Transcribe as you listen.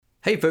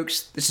Hey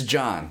folks, this is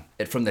John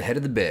at From the Head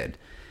of the Bed.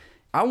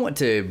 I want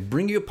to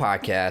bring you a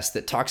podcast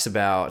that talks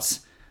about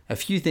a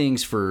few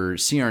things for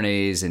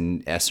CRNAs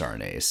and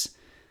SRNAs.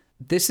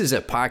 This is a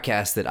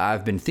podcast that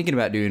I've been thinking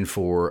about doing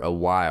for a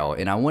while,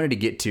 and I wanted to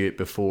get to it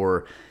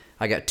before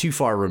I got too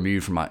far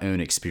removed from my own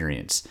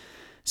experience.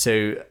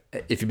 So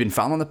if you've been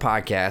following the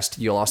podcast,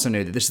 you'll also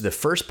know that this is the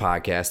first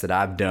podcast that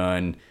I've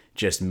done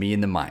just me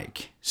and the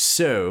mic.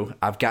 So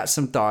I've got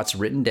some thoughts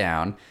written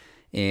down,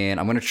 and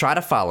I'm going to try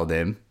to follow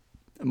them.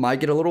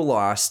 Might get a little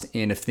lost,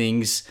 and if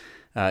things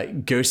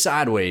go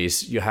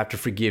sideways, you'll have to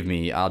forgive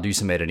me. I'll do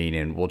some editing,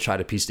 and we'll try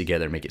to piece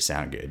together and make it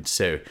sound good.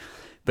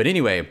 But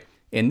anyway,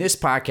 in this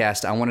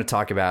podcast, I want to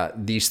talk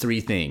about these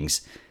three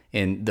things.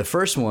 And the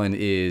first one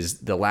is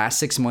the last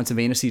 6 months of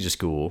anesthesia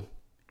school.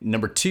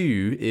 Number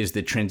two is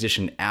the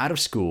transition out of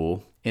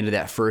school into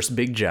that first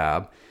big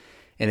job.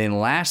 And then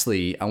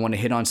lastly, I want to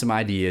hit on some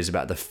ideas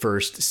about the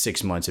first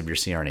 6 months of your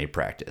CRNA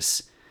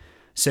practice.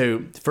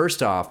 So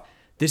first off,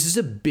 this is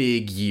a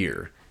big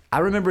year. I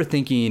remember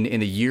thinking in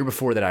the year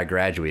before that I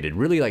graduated,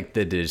 really like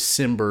the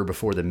December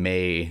before the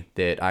May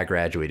that I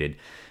graduated,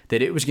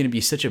 that it was going to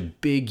be such a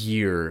big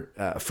year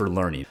for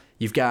learning.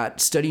 You've got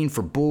studying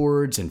for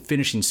boards and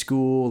finishing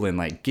school and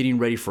like getting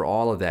ready for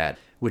all of that,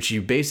 which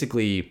you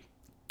basically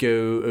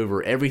go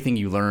over everything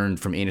you learned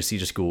from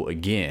anesthesia school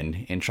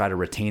again and try to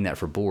retain that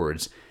for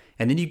boards.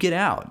 And then you get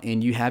out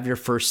and you have your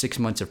first 6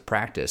 months of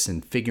practice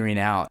and figuring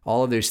out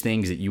all of those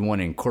things that you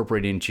want to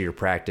incorporate into your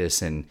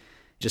practice and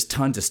just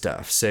tons of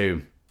stuff. So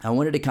I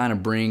wanted to kind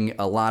of bring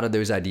a lot of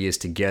those ideas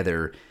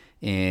together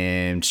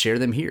and share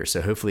them here.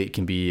 So hopefully it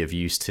can be of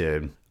use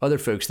to other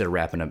folks that are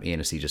wrapping up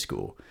anesthesia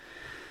school.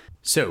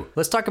 So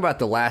let's talk about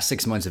the last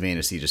 6 months of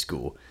anesthesia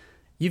school.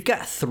 You've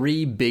got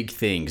three big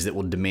things that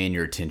will demand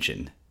your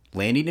attention: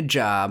 landing a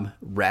job,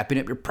 wrapping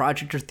up your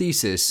project or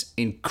thesis,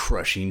 and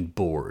crushing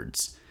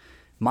boards.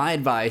 My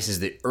advice is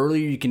the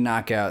earlier you can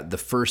knock out the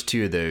first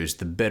two of those,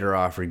 the better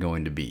off you're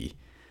going to be.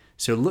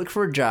 So look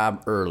for a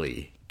job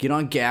early. Get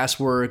on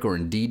Gaswork or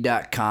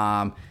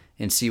Indeed.com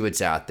and see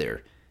what's out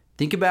there.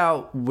 Think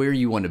about where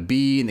you want to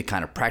be and the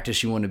kind of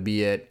practice you want to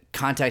be at.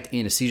 Contact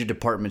anesthesia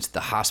departments at the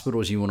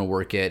hospitals you want to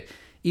work at,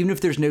 even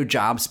if there's no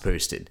jobs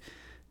posted.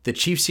 The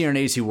chief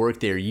CRNAs who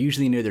work there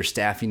usually know their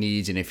staffing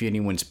needs and if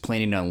anyone's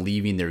planning on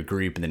leaving their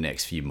group in the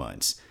next few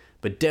months.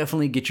 But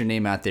definitely get your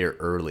name out there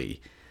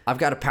early. I've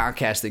got a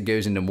podcast that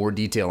goes into more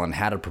detail on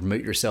how to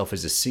promote yourself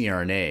as a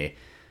CRNA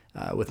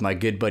with my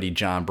good buddy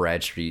John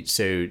Bradstreet,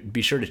 so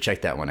be sure to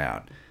check that one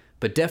out.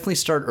 But definitely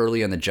start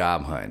early on the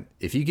job hunt.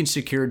 If you can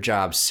secure a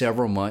job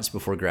several months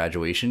before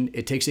graduation,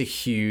 it takes a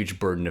huge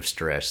burden of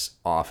stress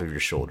off of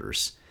your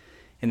shoulders.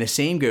 And the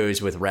same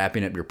goes with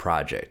wrapping up your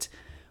project.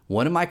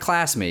 One of my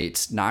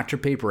classmates knocked her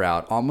paper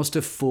out almost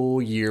a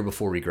full year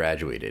before we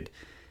graduated.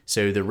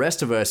 So the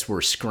rest of us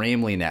were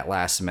scrambling that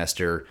last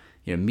semester,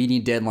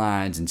 meeting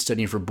deadlines and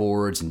studying for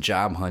boards and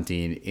job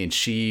hunting, and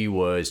she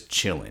was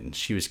chilling.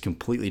 She was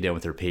completely done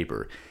with her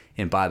paper.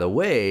 And by the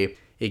way,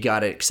 it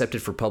got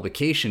accepted for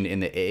publication in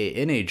the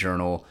AANA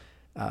journal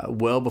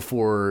well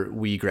before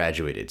we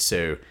graduated.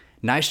 So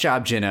nice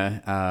job,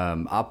 Jenna.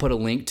 I'll put a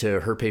link to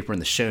her paper in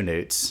the show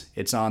notes.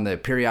 It's on the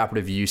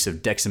perioperative use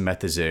of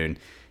dexamethasone,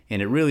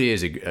 and it really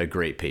is a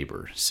great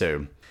paper.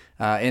 So,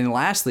 and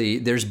lastly,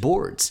 there's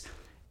boards.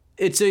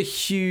 It's a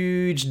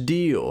huge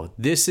deal.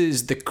 This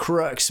is the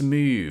crux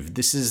move.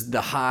 This is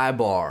the high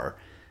bar.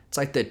 It's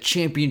like the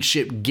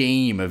championship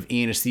game of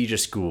anesthesia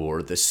school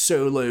or the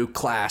solo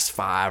class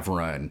 5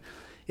 run.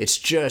 It's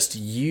just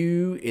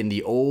you and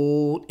the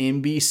old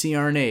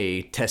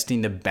MB-CRNA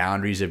testing the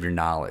boundaries of your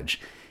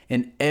knowledge.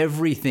 And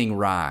everything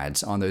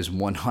rides on those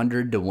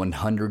 100 to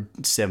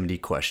 170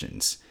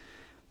 questions.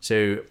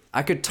 So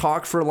I could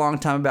talk for a long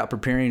time about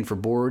preparing for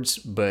boards,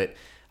 but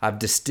I've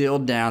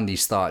distilled down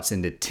these thoughts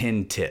into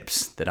 10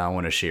 tips that I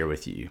want to share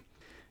with you.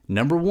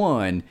 Number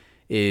one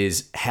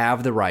is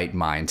have the right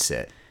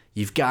mindset.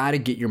 You've got to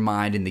get your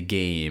mind in the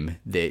game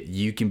that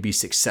you can be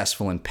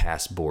successful and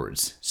pass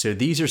boards. So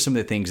these are some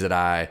of the things that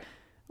I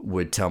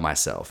would tell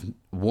myself.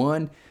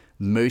 One,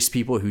 most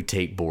people who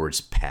take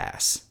boards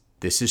pass.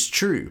 This is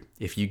true.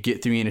 If you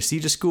get through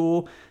anesthesia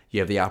school,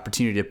 you have the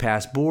opportunity to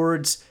pass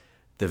boards.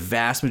 The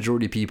vast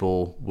majority of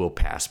people will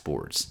pass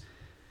boards.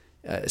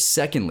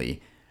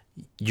 Secondly,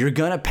 you're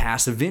going to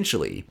pass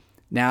eventually.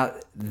 Now,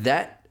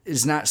 that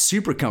is not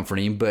super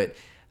comforting, but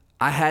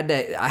I had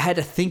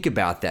to think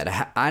about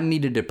that. I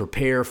needed to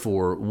prepare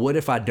for what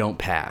if I don't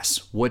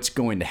pass? What's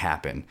going to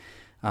happen?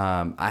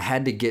 I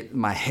had to get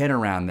my head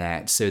around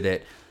that so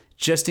that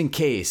just in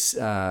case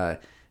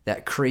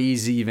that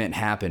crazy event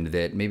happened,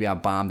 that maybe I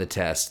bombed the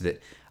test,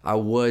 that I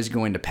was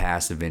going to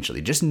pass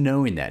eventually. Just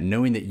knowing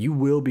that you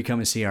will become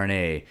a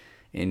CRNA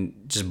and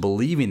just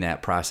believing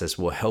that process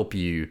will help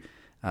you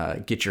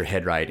get your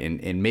head right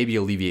and maybe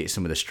alleviate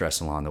some of the stress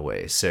along the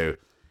way. So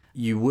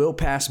you will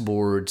pass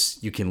boards.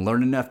 You can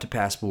learn enough to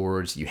pass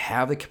boards. You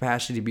have the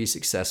capacity to be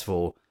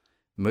successful.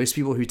 Most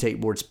people who take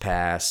boards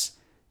pass.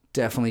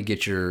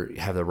 Definitely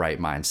have the right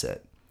mindset.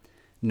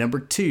 Number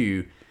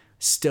two,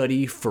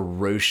 study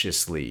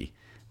ferociously.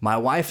 My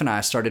wife and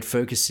I started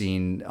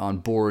focusing on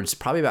boards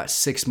probably about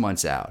 6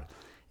 months out.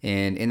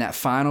 And in that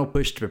final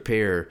push to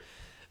prepare,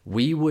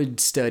 we would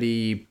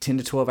study 10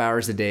 to 12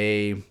 hours a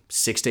day,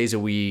 6 days a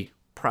week,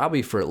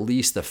 probably for at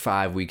least the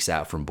 5 weeks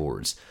out from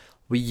boards.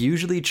 We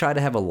usually try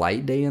to have a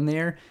light day in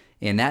there,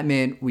 and that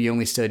meant we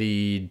only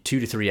studied 2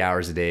 to 3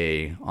 hours a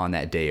day on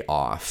that day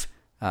off.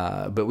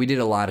 But we did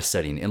a lot of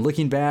studying. And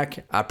looking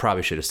back, I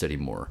probably should have studied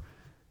more.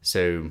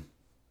 So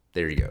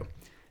there you go.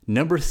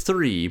 Number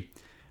 3,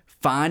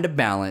 find a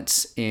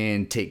balance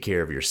and take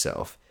care of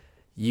yourself.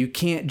 You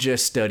can't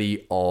just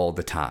study all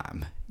the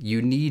time.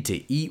 You need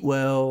to eat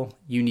well,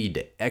 you need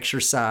to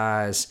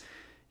exercise,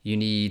 you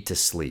need to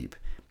sleep.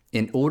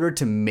 In order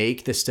to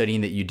make the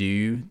studying that you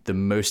do the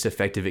most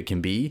effective it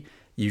can be,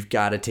 you've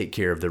got to take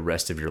care of the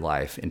rest of your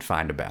life and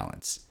find a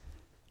balance.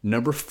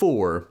 Number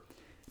 4,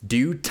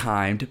 do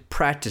timed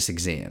practice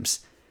exams.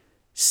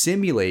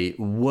 Simulate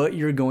what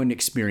you're going to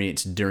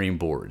experience during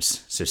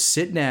boards. So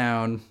sit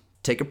down,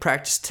 take a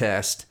practice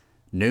test,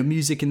 no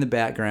music in the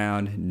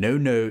background, no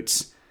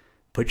notes,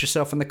 put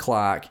yourself on the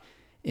clock,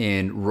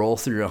 and roll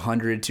through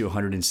 100 to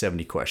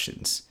 170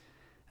 questions.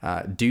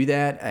 Do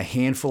that a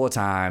handful of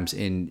times,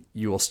 and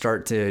you will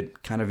start to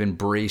kind of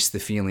embrace the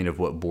feeling of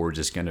what boards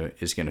is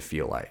gonna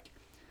feel like.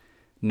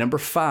 Number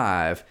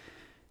 5,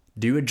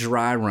 do a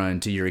dry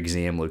run to your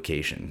exam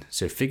location.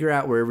 So figure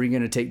out wherever you're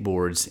going to take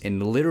boards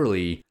and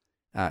literally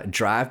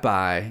drive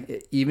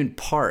by, even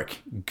park,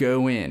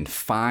 go in,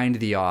 find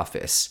the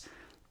office.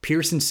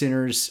 Pearson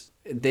Centers,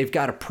 they've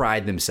got to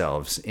pride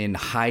themselves in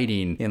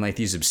hiding in like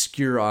these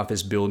obscure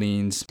office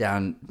buildings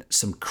down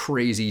some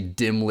crazy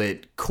dim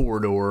lit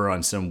corridor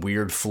on some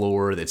weird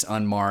floor that's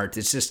unmarked.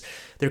 It's just,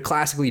 they're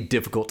classically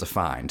difficult to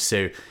find.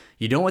 So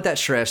you don't want that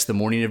stress the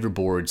morning of your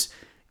boards.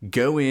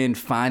 Go in,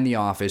 find the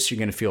office. You're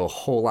going to feel a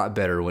whole lot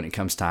better when it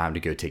comes time to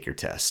go take your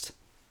test.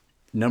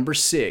 Number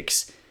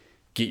 6,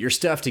 get your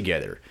stuff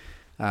together.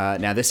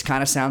 Now, this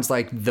kind of sounds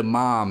like the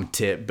mom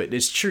tip, but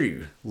it's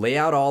true. Lay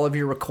out all of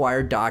your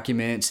required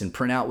documents and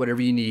print out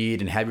whatever you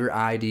need and have your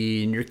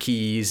ID and your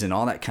keys and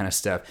all that kind of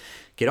stuff.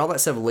 Get all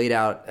that stuff laid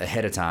out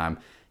ahead of time.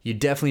 You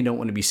definitely don't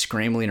want to be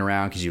scrambling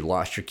around because you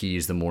lost your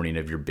keys the morning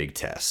of your big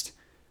test.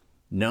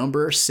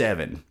 Number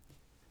 7,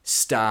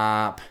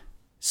 stop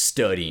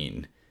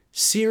studying.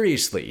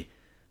 Seriously,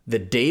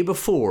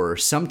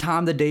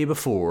 sometime the day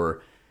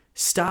before,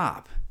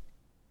 stop.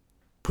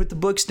 Put the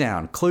books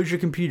down, close your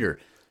computer.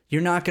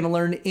 You're not going to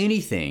learn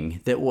anything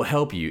that will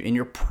help you, and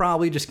you're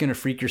probably just going to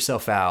freak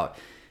yourself out,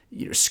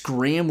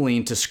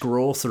 scrambling to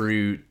scroll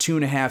through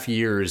 2.5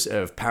 years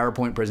of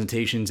PowerPoint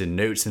presentations and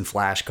notes and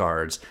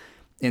flashcards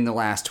in the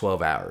last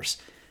 12 hours.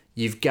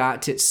 You've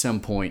got to at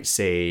some point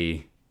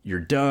say, you're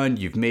done,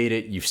 you've made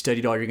it, you've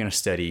studied all you're going to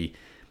study.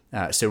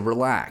 So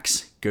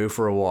relax, go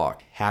for a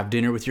walk, have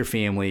dinner with your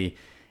family,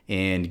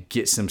 and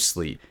get some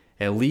sleep.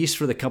 At least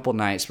for the couple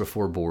nights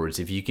before boards,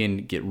 if you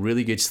can get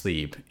really good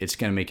sleep, it's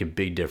going to make a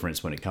big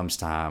difference when it comes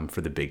time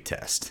for the big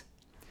test.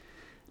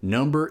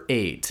 Number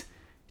 8,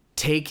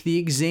 take the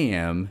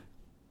exam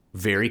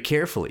very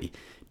carefully.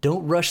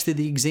 Don't rush through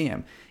the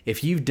exam.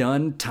 If you've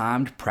done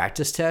timed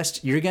practice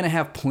tests, you're going to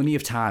have plenty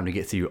of time to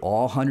get through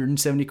all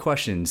 170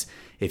 questions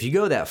if you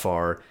go that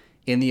far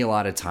in the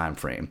allotted time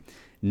frame.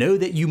 Know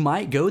that you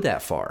might go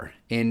that far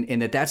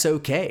and that's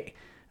okay.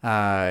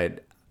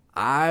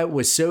 I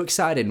was so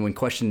excited when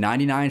question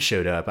 99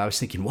 showed up. I was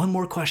thinking one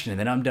more question and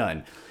then I'm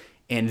done.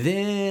 And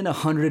then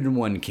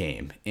 101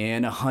 came,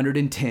 and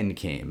 110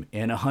 came,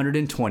 and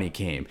 120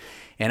 came.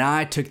 And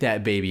I took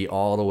that baby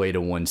all the way to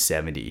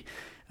 170.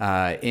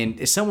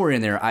 And somewhere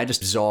in there, I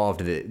just resolved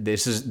that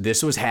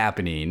this was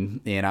happening,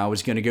 and I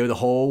was going to go the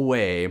whole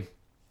way.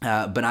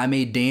 But I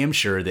made damn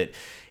sure that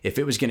if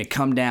it was going to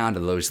come down to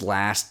those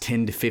last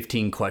 10 to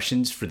 15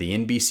 questions for the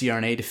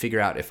NBCRNA to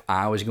figure out if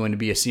I was going to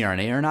be a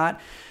CRNA or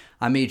not,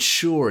 I made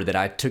sure that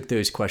I took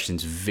those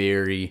questions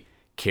very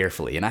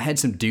carefully. And I had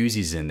some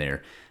doozies in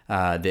there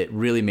that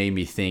really made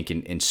me think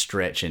and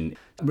stretch. And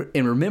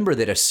remember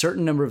that a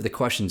certain number of the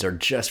questions are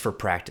just for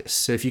practice.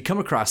 So if you come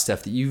across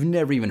stuff that you've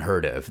never even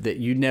heard of, that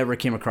you never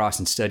came across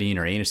in studying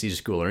or anesthesia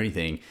school or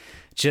anything,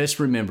 just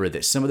remember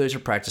that some of those are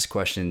practice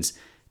questions.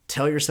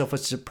 Tell yourself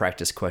it's a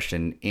practice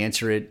question,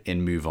 answer it,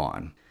 and move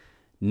on.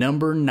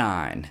 Number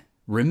 9,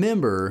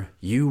 remember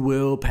you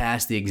will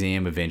pass the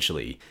exam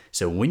eventually.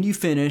 So when you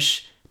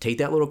finish, take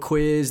that little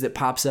quiz that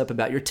pops up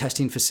about your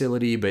testing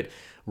facility, but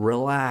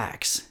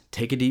relax,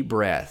 take a deep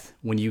breath.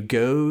 When you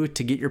go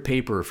to get your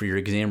paper for your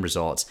exam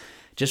results,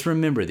 just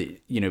remember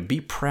that, be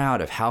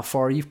proud of how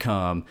far you've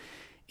come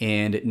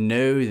and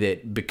know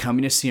that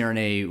becoming a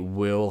CRNA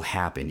will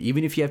happen.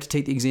 Even if you have to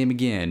take the exam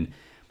again,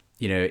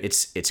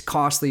 it's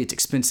costly, it's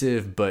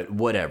expensive, but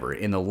whatever.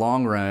 In the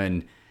long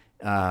run,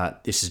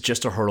 this is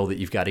just a hurdle that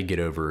you've got to get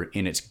over,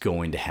 and it's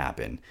going to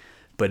happen.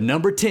 But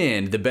number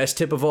 10, the best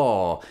tip of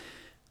all,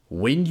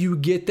 when you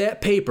get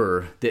that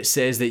paper that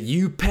says that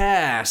you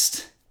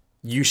passed,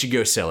 you should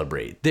go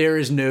celebrate. There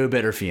is no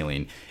better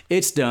feeling.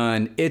 It's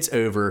done. It's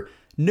over.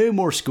 No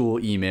more school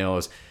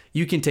emails.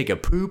 You can take a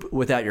poop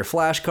without your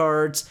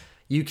flashcards.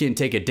 You can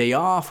take a day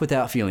off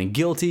without feeling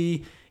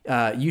guilty.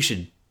 You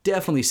should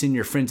definitely send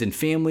your friends and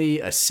family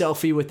a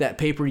selfie with that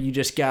paper you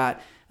just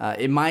got.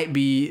 It might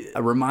be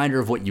a reminder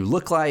of what you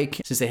look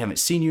like since they haven't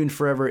seen you in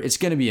forever. It's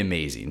going to be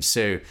amazing.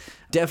 So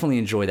definitely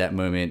enjoy that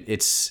moment.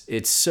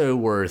 It's so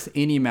worth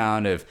any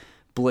amount of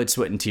blood,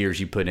 sweat, and tears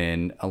you put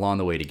in along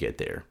the way to get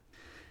there.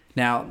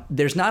 Now,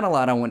 there's not a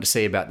lot I want to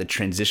say about the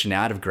transition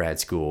out of grad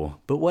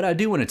school, but what I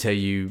do want to tell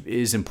you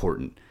is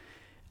important.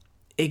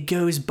 It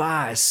goes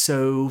by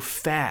so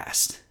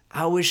fast.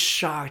 I was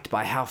shocked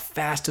by how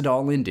fast it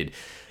all ended.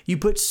 You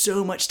put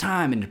so much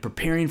time into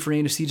preparing for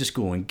anesthesia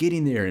school and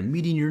getting there and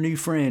meeting your new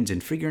friends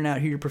and figuring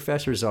out who your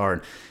professors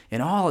are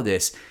and all of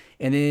this.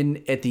 And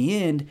then at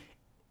the end,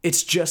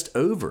 it's just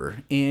over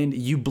and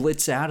you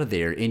blitz out of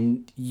there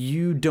and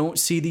you don't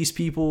see these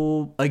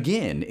people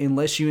again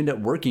unless you end up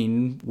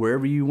working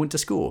wherever you went to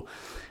school.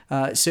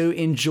 So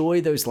enjoy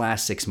those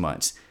last 6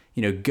 months.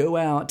 Go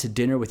out to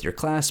dinner with your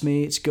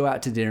classmates, go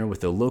out to dinner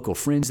with the local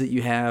friends that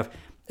you have,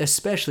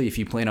 especially if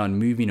you plan on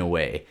moving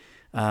away.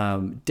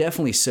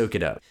 Definitely soak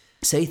it up.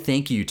 Say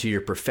thank you to your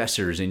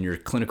professors and your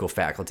clinical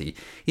faculty.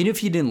 Even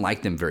if you didn't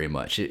like them very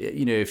much,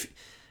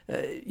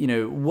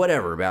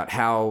 whatever about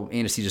how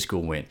anesthesia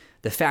school went.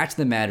 The fact of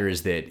the matter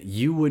is that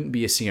you wouldn't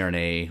be a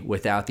CRNA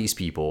without these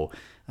people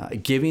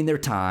giving their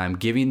time,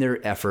 giving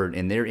their effort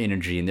and their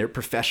energy and their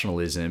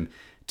professionalism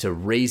to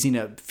raising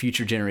up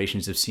future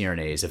generations of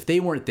CRNAs. If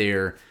they weren't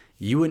there,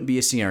 you wouldn't be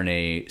a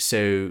CRNA.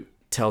 So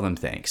tell them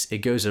thanks. It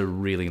goes a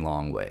really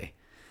long way.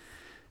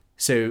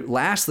 So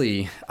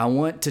lastly, I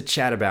want to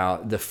chat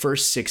about the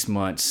first 6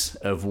 months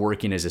of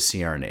working as a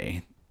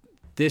CRNA.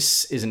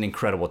 This is an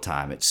incredible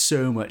time. It's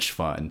so much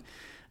fun.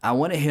 I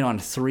want to hit on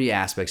 3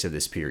 aspects of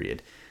this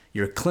period: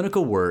 your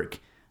clinical work,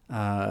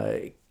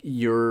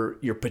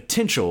 your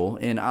potential,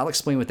 and I'll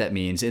explain what that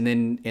means, and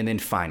then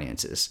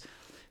finances.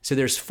 So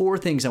there's 4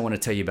 things I want to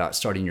tell you about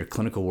starting your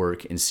clinical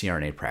work in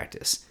CRNA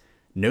practice.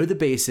 Know the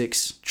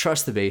basics,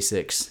 trust the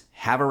basics,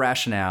 have a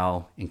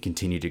rationale, and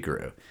continue to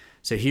grow.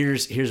 So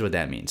here's what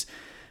that means.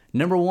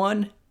 Number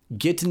 1,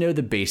 get to know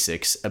the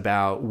basics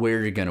about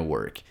where you're going to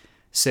work.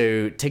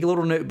 So take a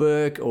little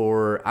notebook,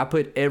 or I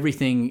put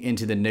everything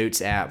into the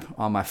Notes app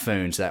on my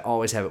phone, so I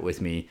always have it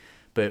with me.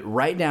 But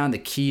write down the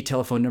key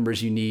telephone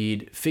numbers you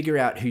need, figure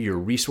out who your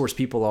resource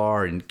people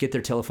are and get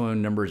their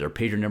telephone numbers or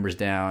pager numbers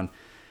down.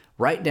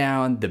 Write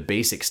down the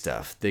basic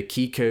stuff, the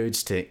key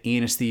codes to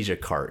anesthesia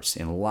carts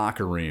and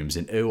locker rooms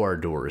and OR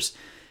doors.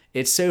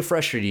 It's so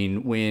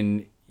frustrating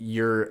when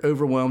you're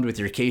overwhelmed with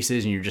your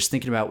cases and you're just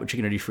thinking about what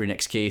you're going to do for your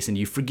next case and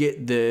you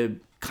forget the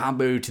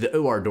combo to the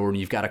OR door and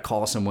you've got to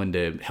call someone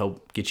to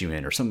help get you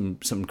in or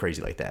something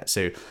crazy like that.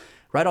 So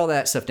write all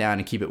that stuff down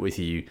and keep it with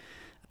you.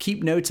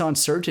 Keep notes on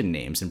surgeon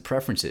names and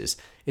preferences.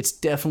 It's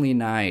definitely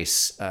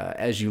nice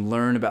as you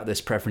learn about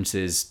those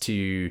preferences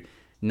to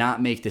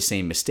not make the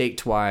same mistake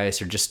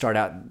twice or just start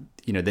out,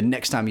 the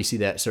next time you see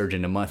that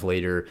surgeon a month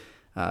later,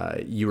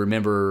 you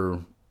remember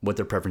what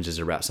their preferences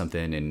are about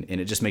something, and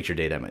it just makes your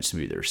day that much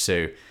smoother.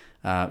 So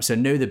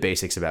know the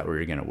basics about where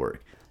you're going to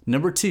work.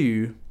 Number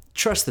 2,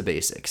 trust the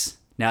basics.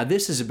 Now,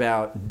 this is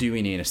about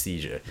doing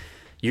anesthesia.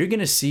 You're going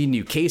to see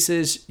new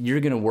cases,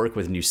 you're going to work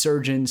with new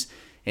surgeons,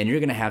 and you're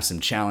going to have some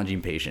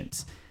challenging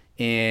patients.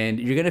 And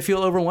you're going to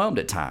feel overwhelmed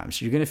at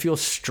times. You're going to feel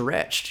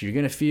stretched. You're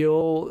going to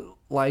feel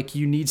like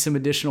you need some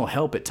additional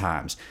help at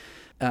times.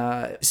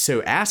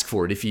 So ask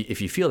for it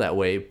if you feel that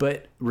way.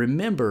 But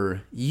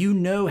remember, you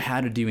know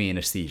how to do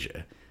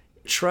anesthesia.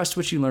 Trust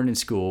what you learned in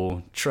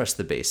school. Trust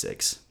the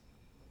basics.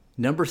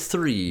 Number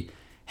 3,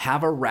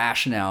 have a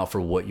rationale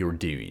for what you're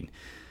doing.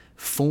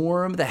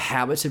 Form the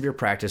habits of your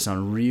practice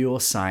on real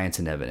science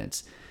and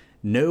evidence.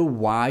 Know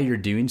why you're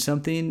doing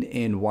something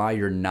and why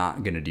you're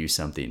not going to do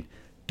something.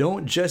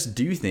 Don't just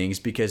do things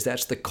because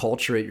that's the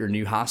culture at your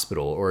new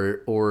hospital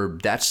or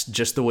that's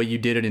just the way you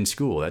did it in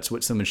school. That's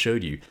what someone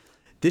showed you.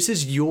 This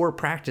is your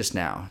practice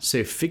now.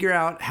 So figure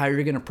out how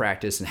you're going to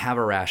practice and have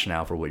a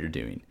rationale for what you're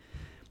doing.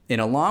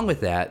 And along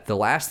with that, the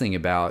last thing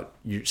about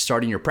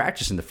starting your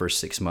practice in the first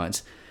 6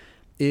 months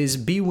is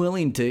be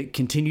willing to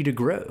continue to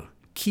grow.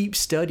 Keep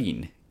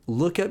studying.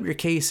 Look up your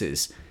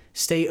cases.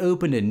 Stay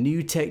open to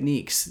new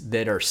techniques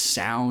that are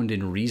sound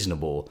and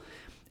reasonable.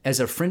 As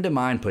a friend of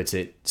mine puts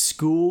it,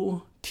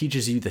 school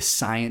teaches you the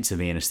science of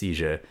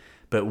anesthesia,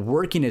 but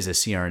working as a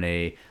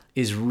CRNA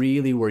is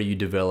really where you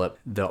develop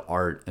the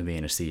art of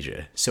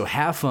anesthesia. So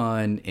have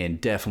fun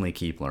and definitely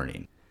keep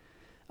learning.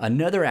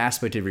 Another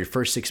aspect of your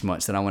first 6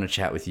 months that I want to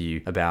chat with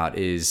you about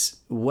is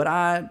what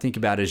I think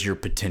about as your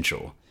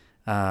potential.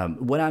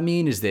 What I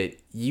mean is that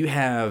you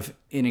have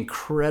an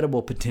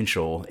incredible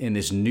potential in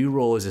this new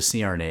role as a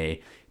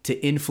CRNA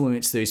to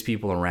influence those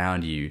people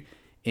around you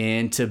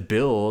and to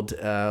build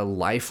a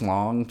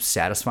lifelong,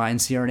 satisfying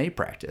CRNA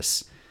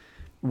practice.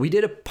 We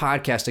did a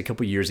podcast a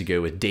couple years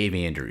ago with Dave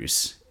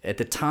Andrews. At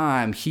the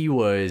time, he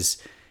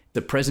was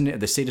the president of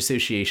the State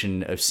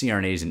Association of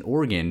CRNAs in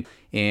Oregon,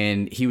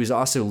 and he was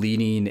also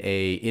leading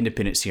a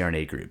independent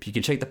CRNA group. You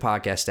can check the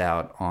podcast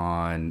out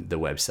on the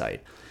website.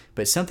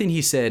 But something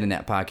he said in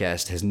that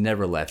podcast has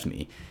never left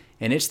me,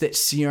 and it's that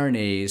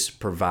CRNAs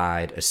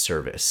provide a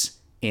service.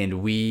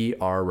 and we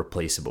are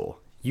replaceable.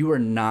 You are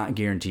not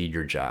guaranteed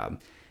your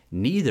job.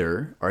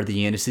 Neither are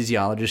the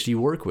anesthesiologists you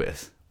work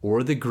with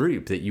or the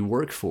group that you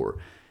work for.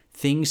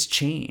 Things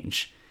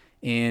change.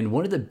 And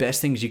one of the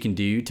best things you can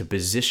do to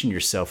position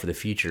yourself for the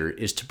future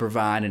is to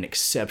provide an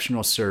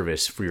exceptional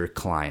service for your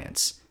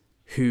clients,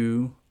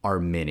 who are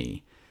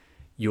many.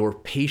 Your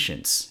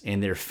patients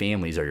and their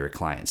families are your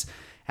clients,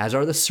 as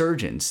are the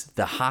surgeons,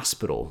 the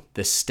hospital,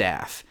 the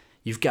staff.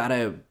 You've got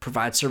to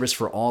provide service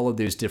for all of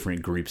those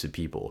different groups of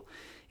people.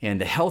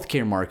 And the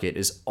healthcare market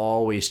is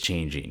always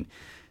changing.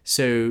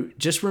 So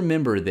just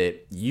remember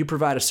that you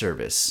provide a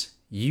service.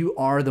 You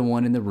are the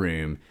one in the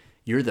room.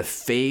 You're the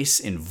face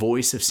and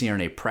voice of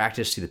CRNA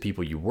practice to the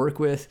people you work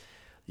with.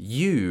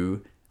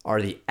 You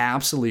are the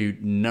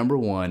absolute number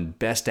one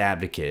best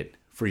advocate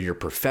for your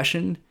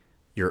profession,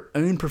 your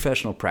own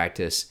professional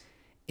practice,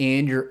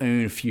 and your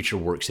own future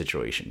work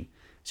situation.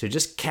 So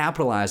just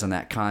capitalize on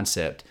that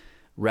concept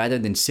rather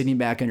than sitting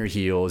back on your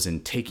heels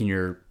and taking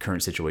your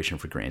current situation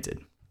for granted.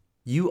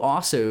 You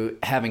also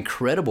have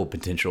incredible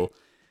potential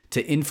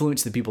to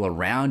influence the people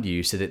around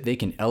you so that they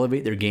can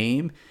elevate their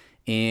game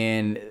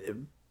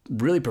and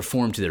really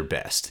perform to their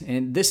best.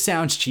 And this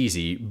sounds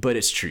cheesy, but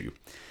it's true.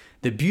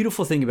 The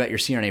beautiful thing about your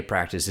CRNA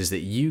practice is that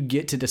you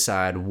get to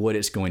decide what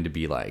it's going to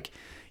be like.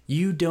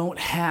 You don't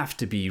have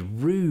to be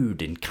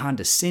rude and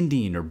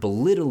condescending or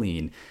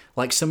belittling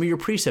like some of your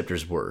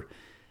preceptors were.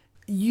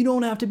 You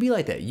don't have to be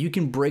like that. You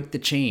can break the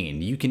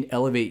chain. You can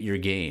elevate your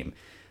game.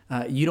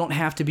 You don't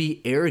have to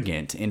be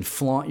arrogant and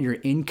flaunt your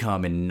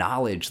income and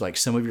knowledge like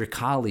some of your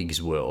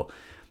colleagues will.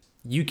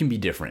 You can be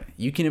different.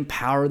 You can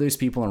empower those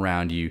people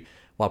around you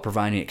while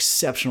providing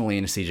exceptional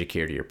anesthesia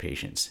care to your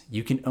patients.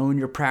 You can own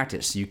your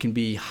practice. You can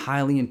be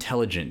highly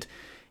intelligent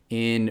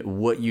in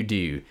what you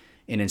do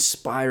and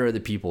inspire other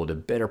people to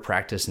better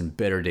practice and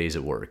better days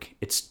at work.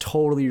 It's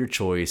totally your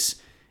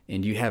choice,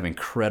 and you have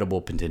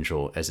incredible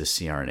potential as a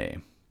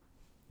CRNA.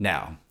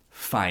 Now,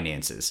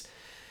 finances.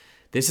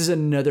 This is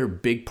another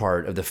big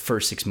part of the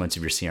first 6 months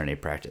of your CRNA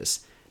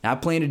practice. Now, I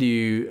plan to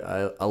do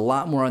a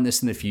lot more on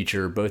this in the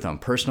future, both on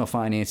personal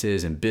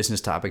finances and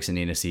business topics in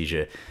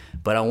anesthesia,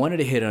 but I wanted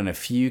to hit on a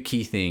few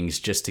key things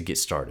just to get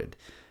started.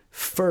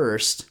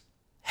 First,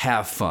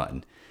 have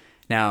fun.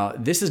 Now,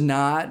 this is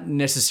not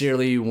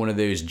necessarily one of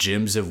those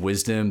gems of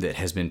wisdom that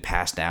has been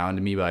passed down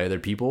to me by other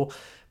people,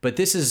 but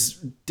this is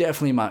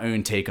definitely my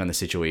own take on the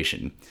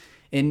situation.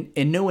 And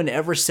no one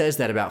ever says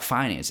that about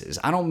finances.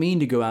 I don't mean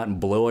to go out and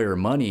blow all your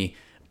money,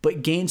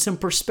 but gain some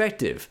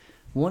perspective.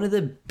 One of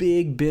the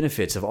big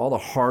benefits of all the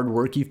hard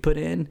work you've put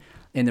in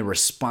and the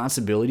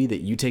responsibility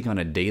that you take on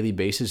a daily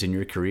basis in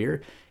your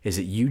career is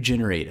that you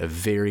generate a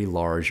very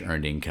large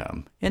earned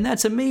income. And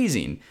that's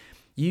amazing.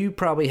 You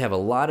probably have a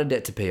lot of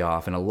debt to pay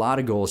off and a lot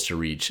of goals to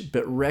reach,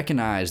 but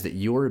recognize that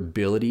your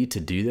ability to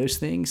do those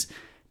things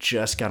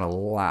just got a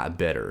lot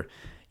better.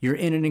 You're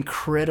in an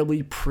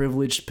incredibly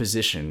privileged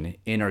position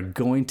and are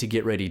going to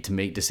get ready to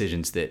make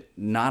decisions that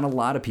not a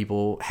lot of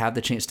people have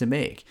the chance to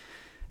make.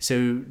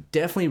 So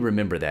definitely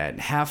remember that.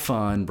 Have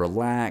fun,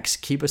 relax,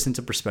 keep a sense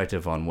of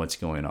perspective on what's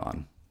going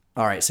on.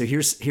 All right, so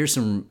here's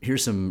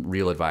some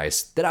real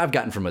advice that I've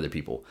gotten from other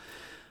people.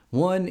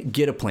 One,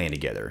 get a plan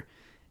together.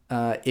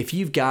 If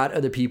you've got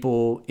other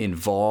people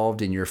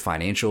involved in your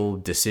financial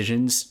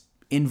decisions,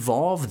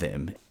 involve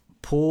them.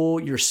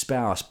 Pull your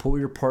spouse, pull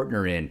your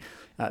partner in.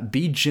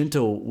 Be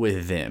gentle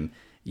with them.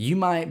 You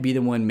might be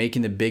the one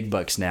making the big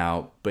bucks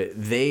now, but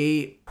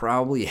they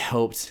probably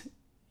helped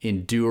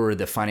endure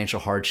the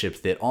financial hardships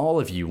that all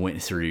of you went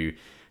through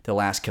the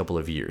last couple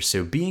of years.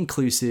 So be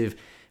inclusive,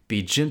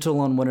 be gentle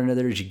on one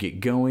another as you get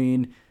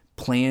going,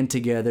 plan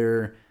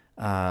together.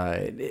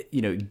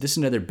 This is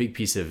another big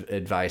piece of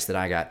advice that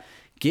I got.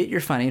 Get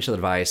your financial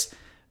advice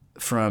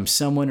from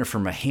someone or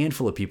from a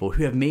handful of people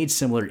who have made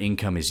similar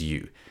income as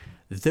you.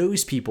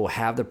 Those people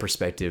have the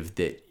perspective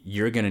that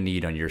you're going to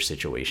need on your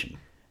situation.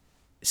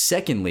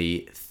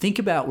 Secondly, think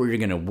about where you're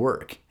going to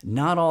work.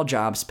 Not all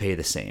jobs pay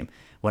the same.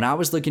 When I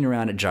was looking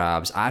around at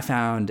jobs, I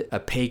found a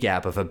pay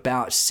gap of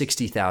about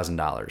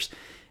 $60,000,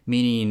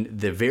 meaning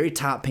the very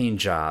top paying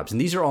jobs,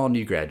 and these are all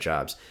new grad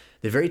jobs,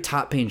 the very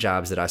top paying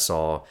jobs that I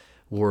saw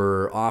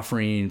were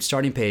offering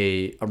starting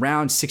pay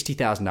around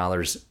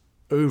 $60,000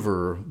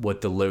 over what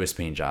the lowest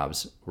paying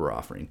jobs were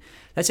offering.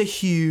 That's a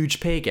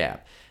huge pay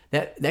gap.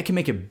 That can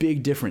make a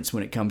big difference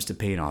when it comes to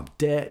paying off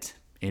debt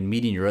and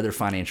meeting your other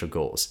financial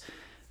goals.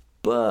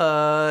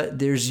 But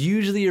there's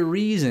usually a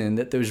reason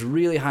that those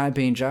really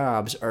high-paying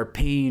jobs are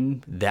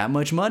paying that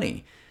much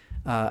money.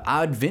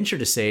 I would venture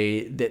to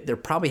say that they're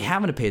probably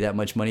having to pay that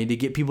much money to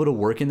get people to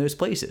work in those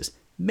places.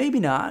 Maybe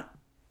not,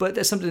 but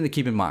that's something to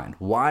keep in mind.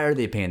 Why are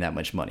they paying that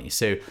much money?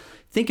 So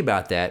think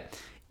about that.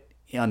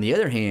 On the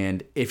other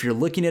hand, if you're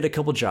looking at a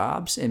couple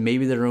jobs and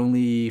maybe they're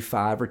only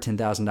 $5,000 or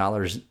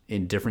 $10,000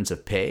 in difference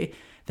of pay,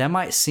 that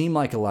might seem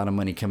like a lot of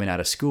money coming out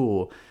of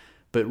school,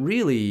 but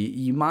really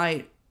you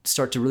might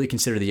start to really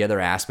consider the other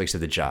aspects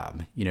of the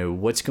job. You know,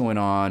 what's going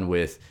on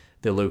with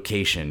the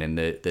location and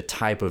the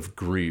type of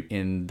group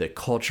and the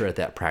culture at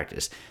that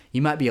practice.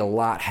 You might be a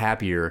lot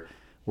happier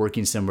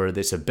working somewhere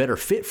that's a better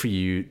fit for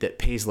you that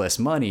pays less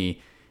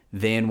money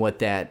than what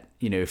that,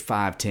 $5,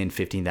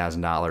 $10,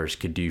 $15,000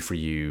 could do for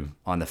you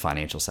on the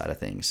financial side of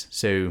things.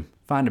 So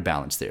find a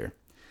balance there.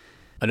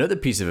 Another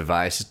piece of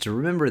advice is to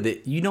remember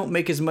that you don't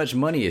make as much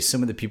money as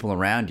some of the people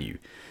around you.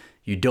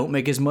 You don't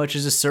make as much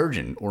as a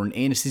surgeon or an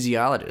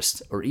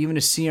anesthesiologist or even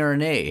a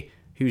CRNA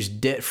who's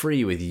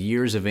debt-free with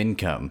years of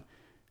income.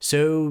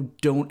 So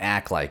don't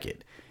act like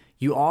it.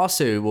 You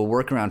also will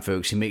work around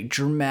folks who make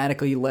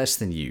dramatically less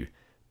than you.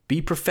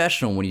 Be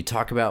professional when you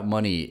talk about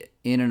money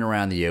in and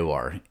around the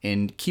OR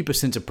and keep a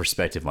sense of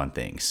perspective on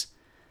things.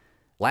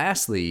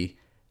 Lastly,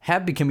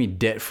 have becoming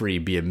debt-free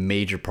be a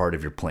major part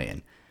of your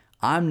plan.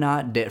 I'm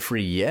not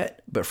debt-free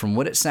yet, but from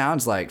what it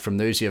sounds like from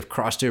those who have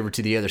crossed over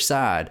to the other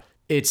side,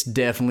 it's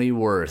definitely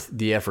worth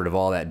the effort of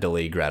all that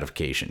delayed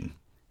gratification.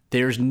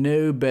 There's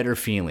no better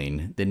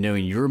feeling than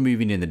knowing you're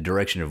moving in the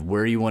direction of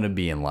where you want to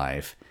be in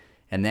life,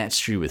 and that's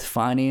true with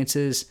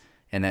finances,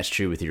 and that's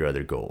true with your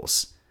other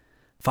goals.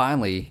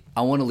 Finally,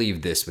 I want to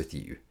leave this with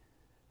you.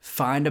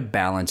 Find a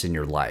balance in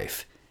your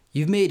life.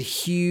 You've made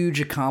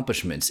huge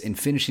accomplishments in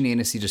finishing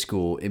anesthesia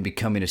school and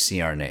becoming a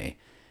CRNA.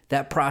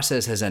 That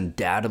process has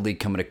undoubtedly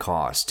come at a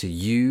cost to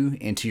you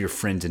and to your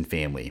friends and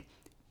family.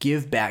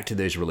 Give back to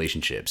those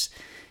relationships.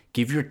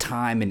 Give your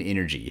time and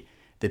energy.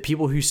 The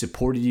people who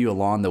supported you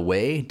along the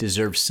way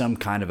deserve some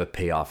kind of a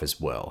payoff as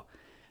well.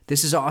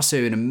 This is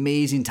also an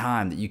amazing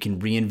time that you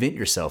can reinvent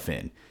yourself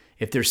in.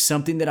 If there's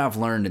something that I've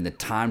learned in the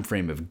time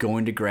frame of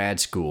going to grad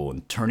school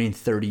and turning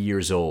 30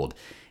 years old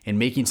and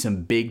making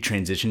some big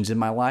transitions in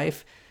my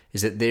life,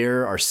 is that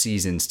there are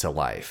seasons to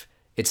life.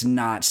 It's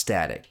not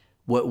static.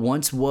 What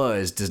once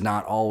was does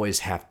not always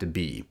have to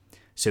be.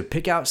 So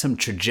pick out some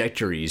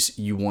trajectories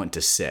you want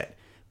to set.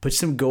 Put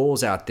some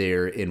goals out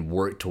there and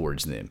work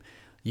towards them.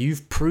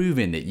 You've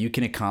proven that you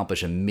can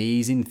accomplish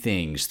amazing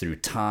things through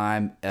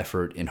time,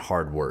 effort, and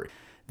hard work.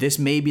 This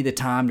may be the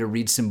time to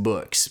read some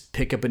books,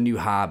 pick up a new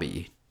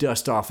hobby,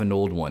 dust off an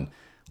old one,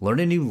 learn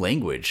a new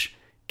language,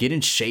 get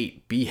in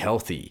shape, be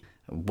healthy.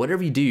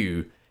 Whatever you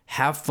do,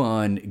 have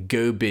fun,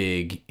 go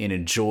big, and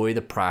enjoy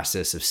the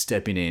process of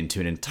stepping into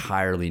an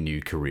entirely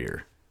new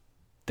career.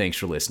 Thanks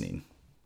for listening.